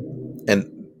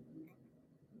 and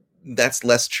that's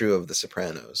less true of The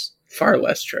Sopranos. Far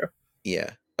less true.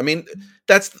 Yeah. I mean,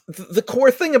 that's the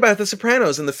core thing about The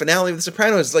Sopranos, and the finale of The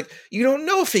Sopranos is like, you don't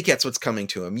know if he gets what's coming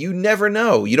to him. You never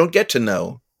know. You don't get to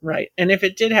know. Right. And if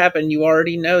it did happen, you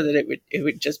already know that it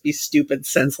would just be stupid,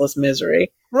 senseless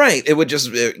misery. Right. It would just,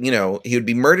 he would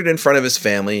be murdered in front of his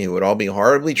family, who would all be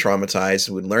horribly traumatized,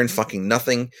 who would learn fucking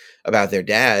nothing about their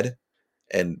dad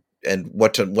and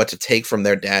what to take from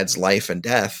their dad's life and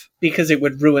death. Because it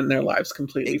would ruin their lives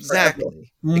completely.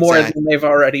 Exactly. Forever. More than they've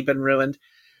already been ruined.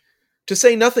 To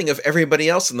say nothing of everybody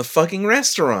else in the fucking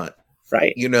restaurant.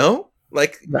 Right.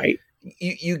 Like, right.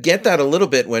 You get that a little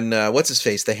bit when what's his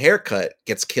face, the haircut,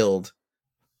 gets killed.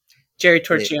 Jerry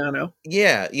Torchiano.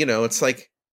 Yeah, it's like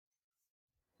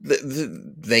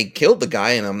they killed the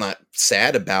guy, and I'm not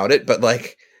sad about it, but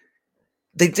like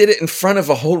they did it in front of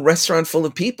a whole restaurant full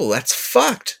of people. That's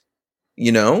fucked.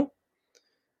 I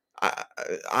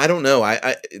don't know.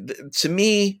 To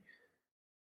me,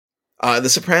 The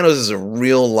Sopranos is a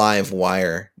real live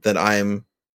wire that I'm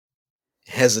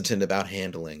hesitant about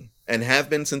handling. And have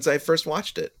been since I first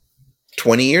watched it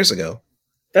 20 years ago.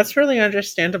 That's really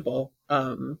understandable.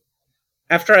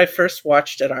 After I first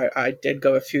watched it, I did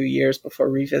go a few years before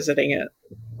revisiting it.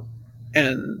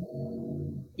 And,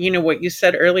 what you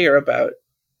said earlier about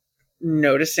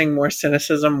noticing more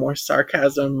cynicism, more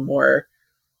sarcasm, more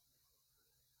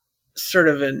sort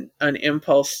of an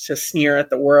impulse to sneer at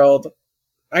the world.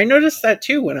 I noticed that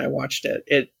too when I watched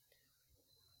it.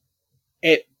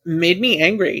 It made me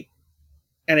angry.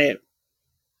 And it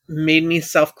made me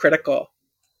self-critical.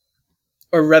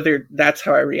 Or rather, that's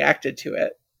how I reacted to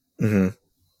it. Mm-hmm.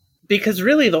 Because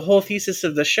really, the whole thesis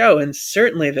of the show, and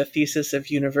certainly the thesis of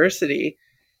University,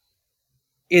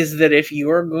 is that if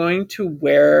you're going to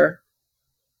wear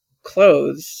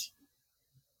clothes,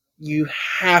 you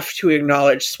have to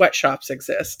acknowledge sweatshops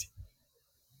exist.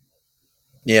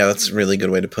 Yeah, that's a really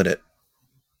good way to put it.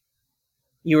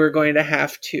 You are going to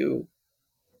have to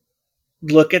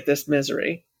look at this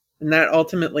misery. And that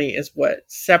ultimately is what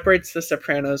separates The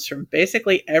Sopranos from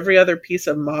basically every other piece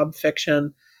of mob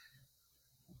fiction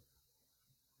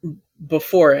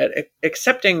before it,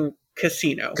 excepting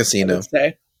Casino. Casino. I would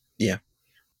say. Yeah.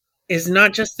 Is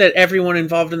not just that everyone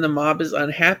involved in the mob is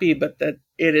unhappy, but that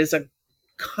it is a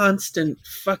constant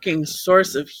fucking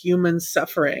source of human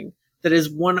suffering that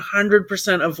is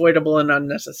 100% avoidable and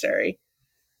unnecessary.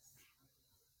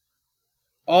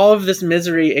 All of this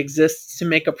misery exists to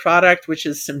make a product which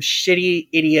is some shitty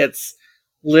idiots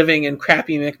living in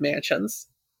crappy McMansions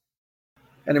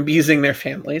and abusing their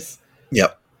families.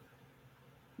 Yep.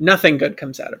 Nothing good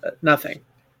comes out of it. Nothing.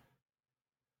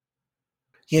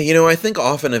 Yeah, I think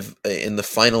often in the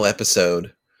final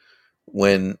episode,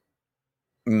 when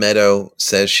Meadow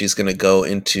says she's going to go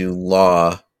into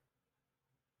law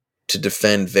to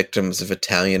defend victims of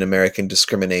Italian-American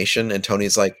discrimination, and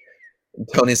Tony's like,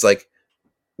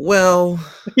 well...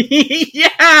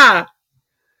 yeah!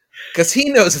 Because he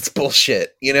knows it's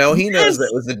bullshit, He knows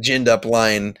that was a ginned-up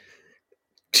line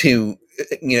to...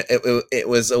 it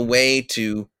was a way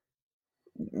to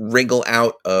wriggle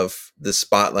out of the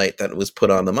spotlight that was put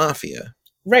on the mafia.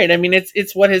 Right. I mean,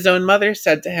 it's what his own mother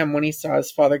said to him when he saw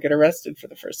his father get arrested for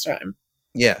the first time.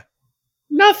 Yeah.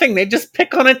 Nothing. They just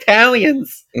pick on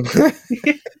Italians.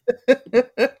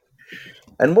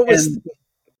 And what was...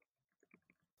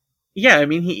 Yeah, I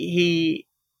mean, he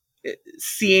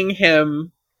seeing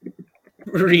him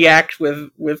react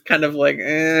with kind of like,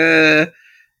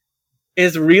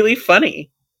 is really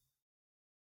funny.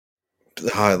 Oh,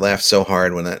 I laughed so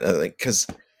hard when that, because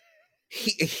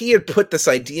he had put this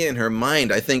idea in her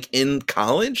mind, I think, in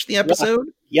college, the episode.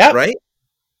 Yep. Right?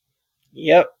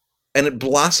 Yep. And it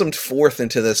blossomed forth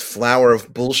into this flower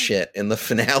of bullshit in the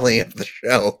finale of the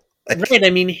show. Right. I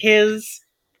mean, his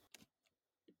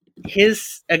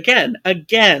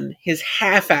again, his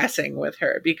half-assing with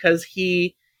her, because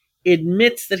he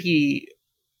admits that he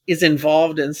is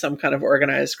involved in some kind of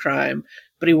organized crime,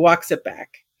 but he walks it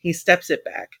back. He steps it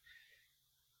back.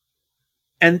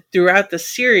 And throughout the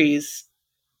series,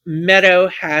 Meadow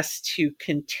has to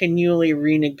continually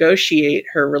renegotiate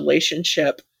her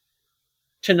relationship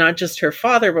to not just her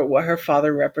father, but what her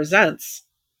father represents.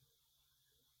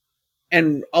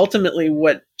 And ultimately,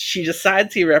 what she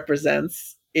decides he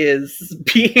represents is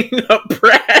being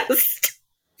oppressed.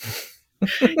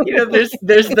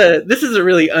 This is a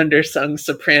really undersung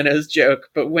Sopranos joke,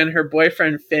 but when her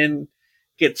boyfriend Finn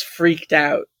gets freaked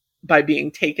out by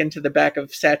being taken to the back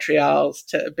of Satriale's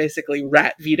to basically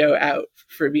rat Vito out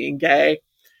for being gay,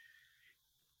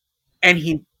 and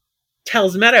he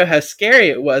tells Meadow how scary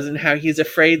it was and how he's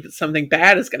afraid that something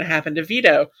bad is going to happen to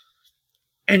Vito.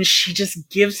 And she just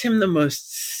gives him the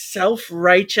most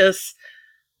self-righteous,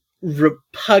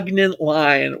 repugnant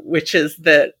line, which is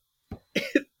that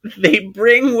they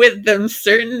bring with them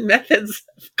certain methods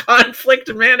of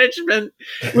conflict management,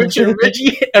 which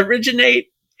originate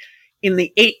in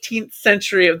the 18th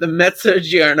century of the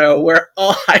Mezzogiorno, where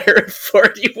all higher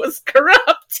authority was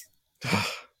corrupt.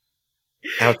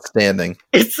 Outstanding.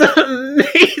 It's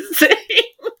amazing.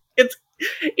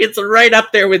 It's right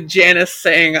up there with Janice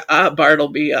saying,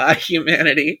 Bartleby,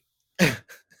 humanity.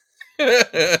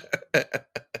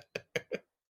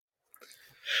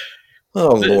 Oh,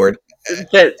 Lord.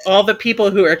 That all the people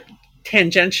who are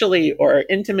tangentially or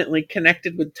intimately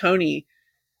connected with Tony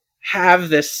have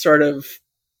this sort of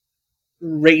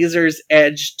razor's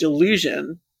edge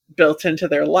delusion built into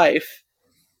their life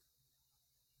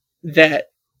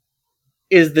that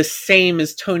is the same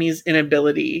as Tony's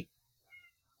inability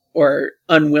or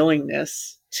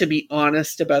unwillingness to be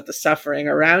honest about the suffering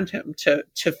around him,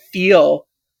 to feel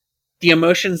the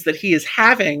emotions that he is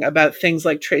having about things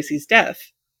like Tracy's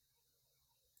death.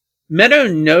 Meadow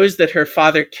knows that her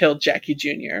father killed Jackie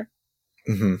Jr.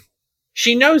 Mm-hmm.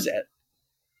 She knows it.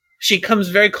 She comes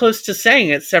very close to saying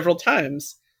it several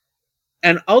times.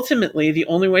 And ultimately, the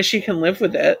only way she can live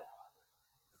with it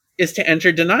is to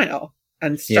enter denial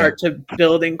and start to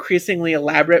build increasingly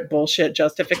elaborate bullshit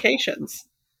justifications.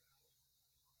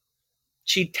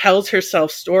 She tells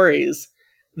herself stories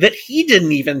that he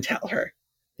didn't even tell her.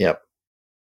 Yep.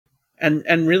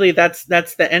 And really that's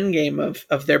the end game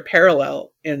of their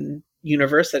parallel in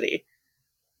University.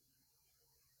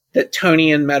 That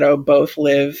Tony and Meadow both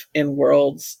live in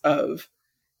worlds of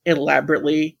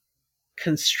elaborately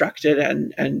constructed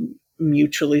and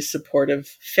mutually supportive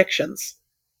fictions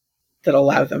that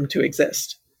allow them to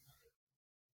exist.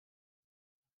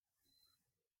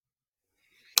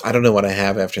 I don't know what I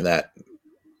have after that.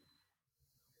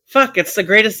 Fuck, it's the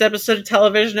greatest episode of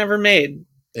television ever made.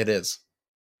 It is.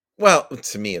 Well,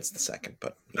 to me, it's the second,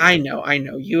 but... I know.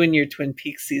 You and your Twin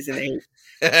Peaks season 8.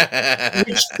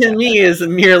 Which to me is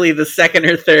merely the second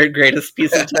or third greatest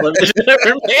piece of television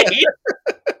ever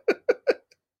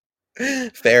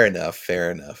made. Fair enough.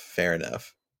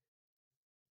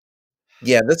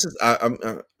 Yeah, this is...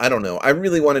 I don't know. I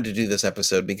really wanted to do this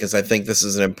episode because I think this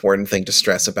is an important thing to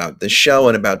stress about this show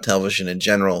and about television in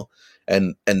general,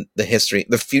 and the history,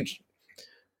 the future.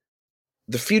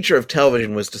 The future of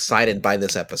television was decided by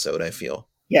this episode, I feel.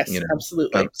 Yes,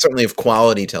 absolutely. Certainly of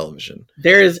quality television.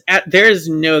 There is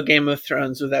no Game of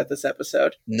Thrones without this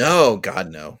episode. No,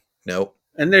 God, no. Nope.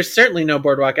 And there's certainly no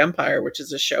Boardwalk Empire, which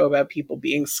is a show about people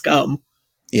being scum.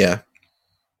 Yeah.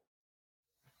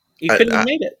 You couldn't have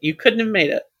made it. You couldn't have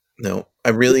made it. No, I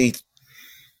really...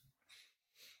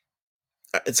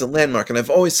 It's a landmark, and I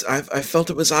felt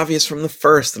it was obvious from the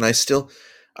first, and I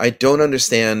don't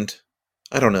understand...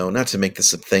 I don't know, not to make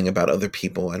this a thing about other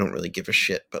people. I don't really give a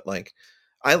shit, but like,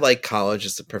 I like College.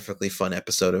 It's a perfectly fun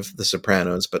episode of The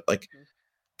Sopranos, but like,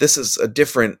 this is a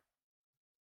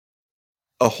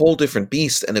whole different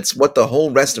beast, and it's what the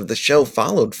whole rest of the show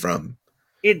followed from.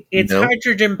 It's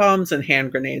hydrogen bombs and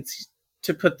hand grenades,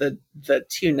 to put the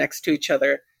two next to each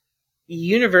other.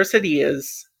 University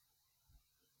is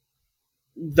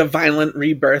the violent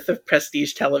rebirth of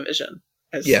prestige television.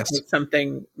 As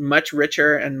something much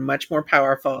richer and much more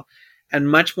powerful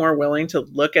and much more willing to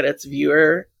look at its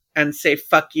viewer and say,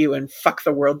 fuck you and fuck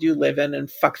the world you live in and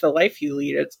fuck the life you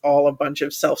lead. It's all a bunch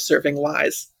of self-serving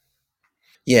lies.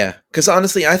 Yeah. Because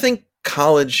honestly, I think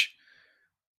College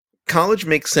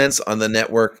makes sense on the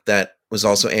network that was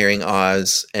also airing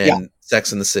Oz and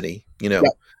Sex and the City, and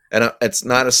it's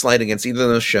not a slight against either of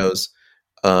those shows.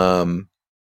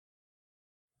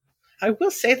 I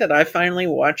will say that I finally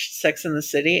watched Sex and the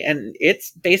City, and it's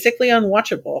basically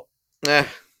unwatchable.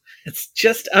 It's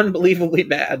just unbelievably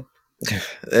bad.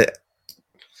 It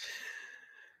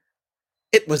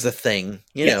was a thing,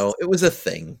 it was a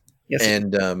thing. Yes.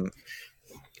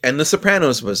 And The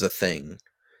Sopranos was a thing.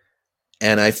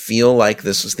 And I feel like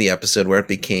this was the episode where it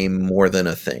became more than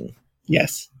a thing.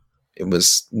 Yes. It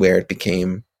was where it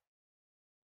became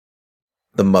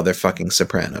the motherfucking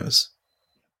Sopranos.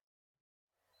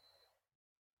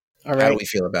 All How right. do we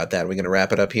feel about that? Are we going to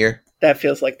wrap it up here? That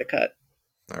feels like the cut.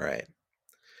 All right.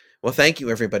 Well, thank you,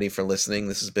 everybody, for listening.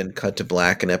 This has been Cut to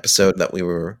Black, an episode that we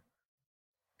were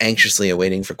anxiously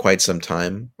awaiting for quite some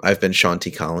time. I've been Sean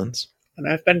T. Collins.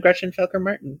 And I've been Gretchen Felker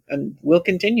Martin, and will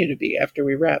continue to be after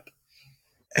we wrap.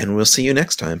 And we'll see you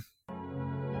next time.